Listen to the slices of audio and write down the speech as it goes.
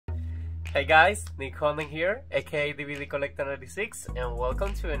Hey guys, Nick Honden here, aka DVD Collector 96, and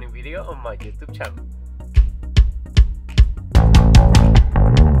welcome to a new video on my YouTube channel.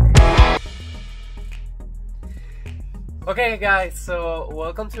 Okay guys, so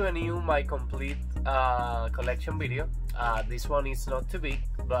welcome to a new my complete collection video. This one is not too big,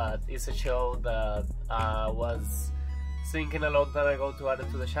 but it's a show that was thinking a long time ago to add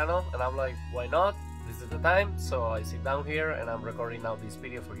it to the channel, and I'm like, why not? This is the time. So I sit down here and I'm recording now this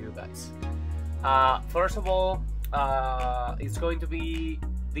video for you guys. First of all, it's going to be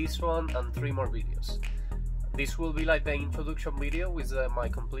this one and 3 more videos. This will be like the introduction video with my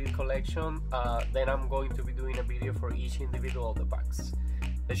complete collection. Then I'm going to be doing a video for each individual of the packs.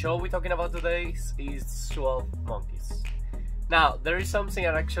 The show we're talking about today is 12 Monkeys. Now, there is something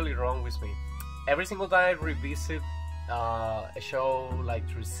actually wrong with me. Every single time I revisit a show like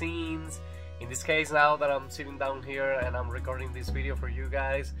through scenes, in this case now that I'm sitting down here and I'm recording this video for you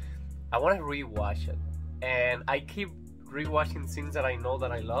guys, I want to rewatch it. And I keep rewatching scenes that I know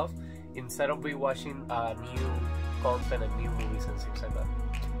that I love, instead of rewatching new content and new movies and things like that.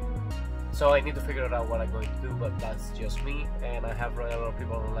 So I need to figure out what I'm going to do, but that's just me, and I have read a lot of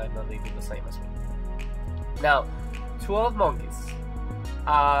people online that they do the same as me. Now, 12 Monkeys.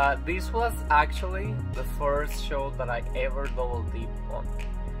 This was actually the first show that I ever double dipped on,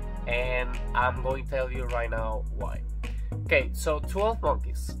 and I'm going to tell you right now why. Okay, so 12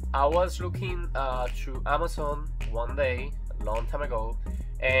 Monkeys. I was looking through Amazon one day, a long time ago,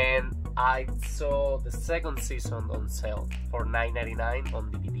 and I saw the second season on sale for $9.99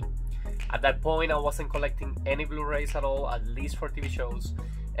 on DVD. At that point, I wasn't collecting any Blu-rays at all, at least for TV shows,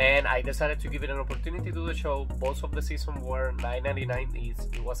 and I decided to give it an opportunity to the show. Both of the seasons were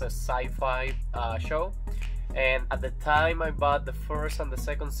 $9.99. It was a sci-fi show, and at the time I bought the first and the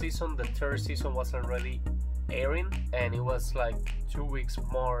second season. The third season was already airing, and it was like 2 weeks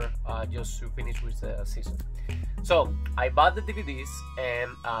more just to finish with the season. So I bought the DVDs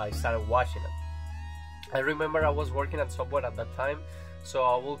and I started watching it. I remember I was working at Subway at that time, so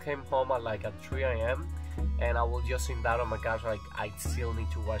I will came home at 3 AM and I will just sit down on my couch like, I still need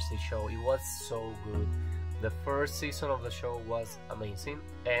to watch this show. It was so good. The first season of the show was amazing,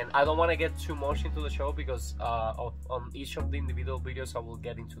 and I don't want to get too much into the show because on each of the individual videos I will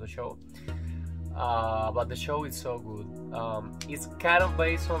get into the show. But the show is so good. It's kind of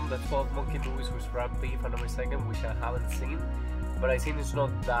based on the 12 Monkey movies with Brad Pitt, if I'm not mistaken, which I haven't seen, but I think it's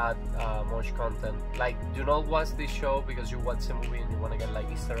not that much content. Like, do not watch this show because you watch a movie and you want to get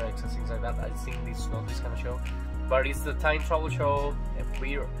like Easter eggs and things like that. I think this is not this kind of show, but it's the time travel show.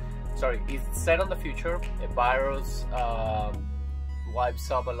 It's set on the future. A virus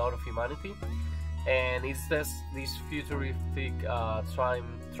wipes up a lot of humanity, and it's this futuristic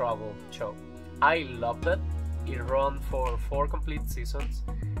time travel show. I loved it. It ran for 4 complete seasons.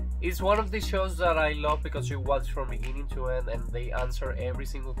 It's one of these shows that I love because you watch from beginning to end and they answer every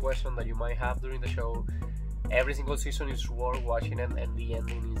single question that you might have during the show. Every single season is worth watching, and the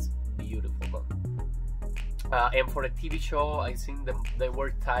ending is beautiful. And for a TV show, I think they were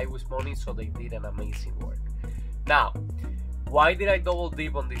tight with money, so they did an amazing work. Now, why did I double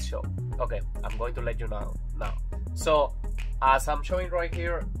dip on this show? Okay, I'm going to let you know now. So, as I'm showing right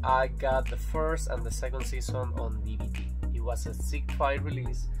here, I got the first and the second season on DVD. It was a Syfy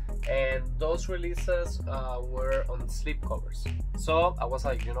release, and those releases were on slipcovers. So I was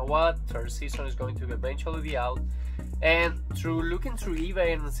like, you know what, third season is going to eventually be out. And through looking through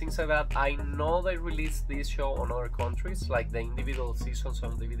eBay and things like that, I know they released this show on other countries, like the individual seasons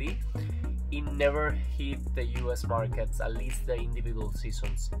on DVD. It never hit the US markets, at least the individual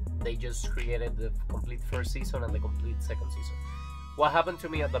seasons. They just created the complete first season and the complete second season. What happened to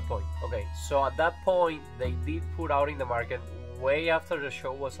me at that point? Okay, so at that point, they did put out in the market, way after the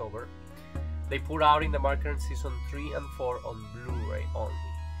show was over, they put out in the market season 3 and 4 on Blu Ray only.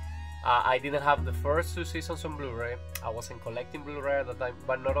 I didn't have the first 2 seasons on Blu Ray. I wasn't collecting Blu Ray at the time,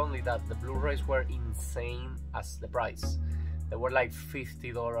 but not only that, the Blu Rays were insane as the price. They were like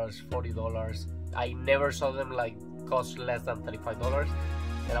 $50, $40. I never saw them like cost less than $35,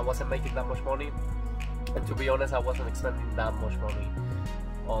 and I wasn't making that much money. And to be honest, I wasn't expending that much money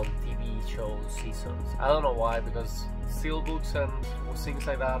on TV show seasons. I don't know why, because steelbooks and things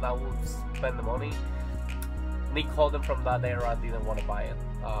like that, I would spend the money. Nick Honden from that era didn't want to buy it.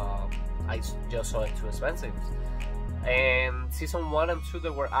 I just saw it too expensive. And season 1 and 2, they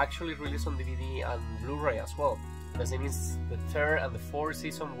were actually released on DVD and Blu Ray as well. The same is the third and the fourth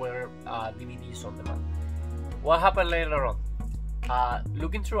season were DVDs on demand. What happened later on?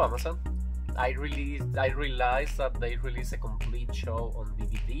 Looking through Amazon, I realized that they released a complete show on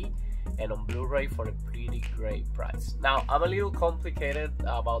DVD and on Blu-ray for a pretty great price. Now, I'm a little complicated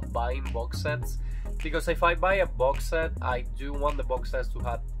about buying box sets, because if I buy a box set, I do want the box sets to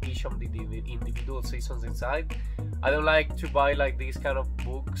have each of the individual seasons inside. I don't like to buy like these kind of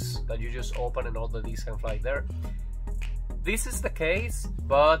books that you just open and all the discs can fly there. This is the case,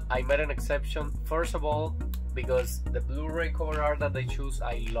 but I made an exception. First of all, because the Blu-ray cover art that they choose,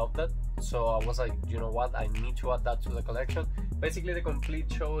 I loved it. So I was like, you know what, I need to add that to the collection. Basically, the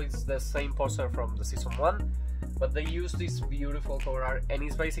complete show is the same poster from the season 1, but they use this beautiful cover art, and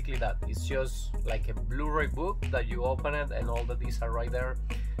it's basically that. It's just like a Blu-ray book that you open it and all the discs are right there.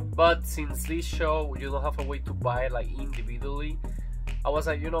 But since this show, you don't have a way to buy it like individually, I was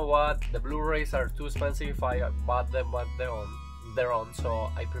like, you know what, the Blu-rays are too expensive if I bought them on their own, so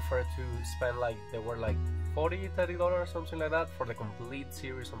I prefer to spend like, they were like $40-$30, something like that, for the complete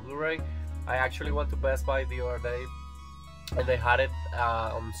series on Blu-ray. I actually went to Best Buy the other day and they had it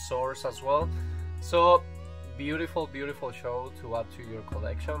on Source as well. So beautiful show to add to your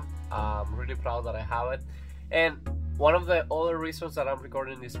collection. I'm really proud that I have it. And one of the other reasons that I'm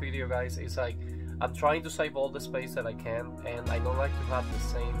recording this video, guys, is like I'm trying to save all the space that I can, and I don't like to have the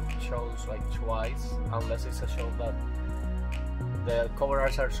same shows like twice, unless it's a show that the cover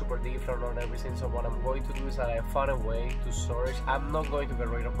arts are super different on everything. So what I'm going to do is that I found a way to storage. I'm not going to get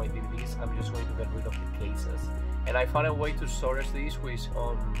rid of my DVDs, I'm just going to get rid of the cases. And I found a way to storage these, which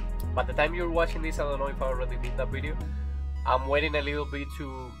by the time you're watching this, I don't know if I already did that video. I'm waiting a little bit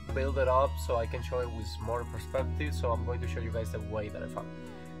to build it up so I can show it with more perspective, so I'm going to show you guys the way that I found.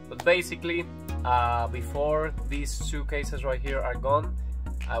 But basically, before these two cases right here are gone,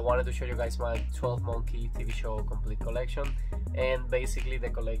 I wanted to show you guys my 12 Monkey TV show complete collection. And basically the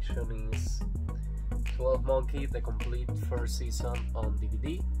collection is 12 Monkey, the complete first season on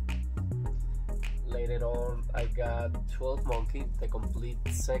DVD. Later on, I got 12 Monkey, the complete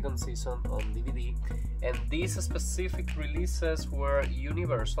second season on DVD. And these specific releases were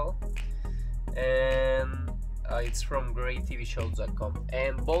Universal, and it's from greattvshows.com.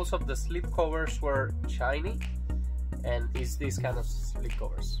 And both of the slipcovers were shiny, and it's this kind of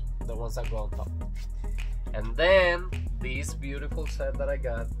slipcovers, the ones that go on top. And then this beautiful set that I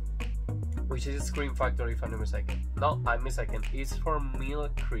got, which is Scream Factory, if I'm not mistaken. No, I'm mistaken. It's from Mill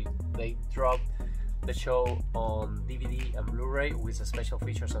Creek. They dropped the show on DVD and Blu Ray with special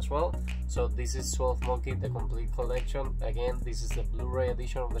features as well. So this is 12 Monkey, the complete collection. Again, this is the Blu Ray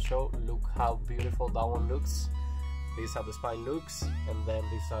edition of the show. Look how beautiful that one looks. These are the spine looks, and then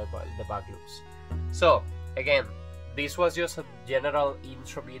these are the back looks. So again, this was just a general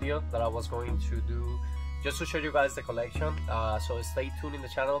intro video that I was going to do just to show you guys the collection. So stay tuned in the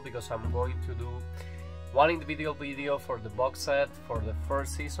channel, because I'm going to do one individual video for the box set for the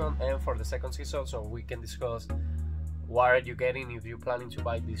first season and for the second season, so we can discuss what are you getting if you're planning to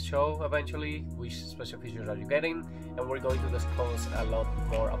buy this show eventually, which special features are you getting, and we're going to discuss a lot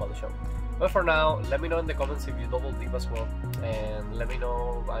more about the show. But for now, let me know in the comments if you double dip as well, and let me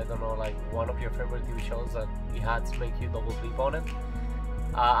know, I don't know, like one of your favorite TV shows that it had to make you double dip on it.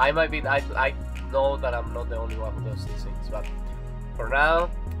 I know that I'm not the only one who does these things, but for now,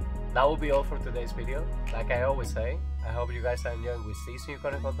 that will be all for today's video. Like I always say, I hope you guys are enjoying with this new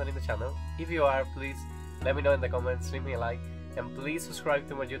content in the channel. If you are, please let me know in the comments, leave me a like, and please subscribe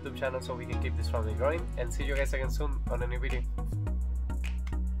to my YouTube channel so we can keep this family growing. And see you guys again soon on a new video.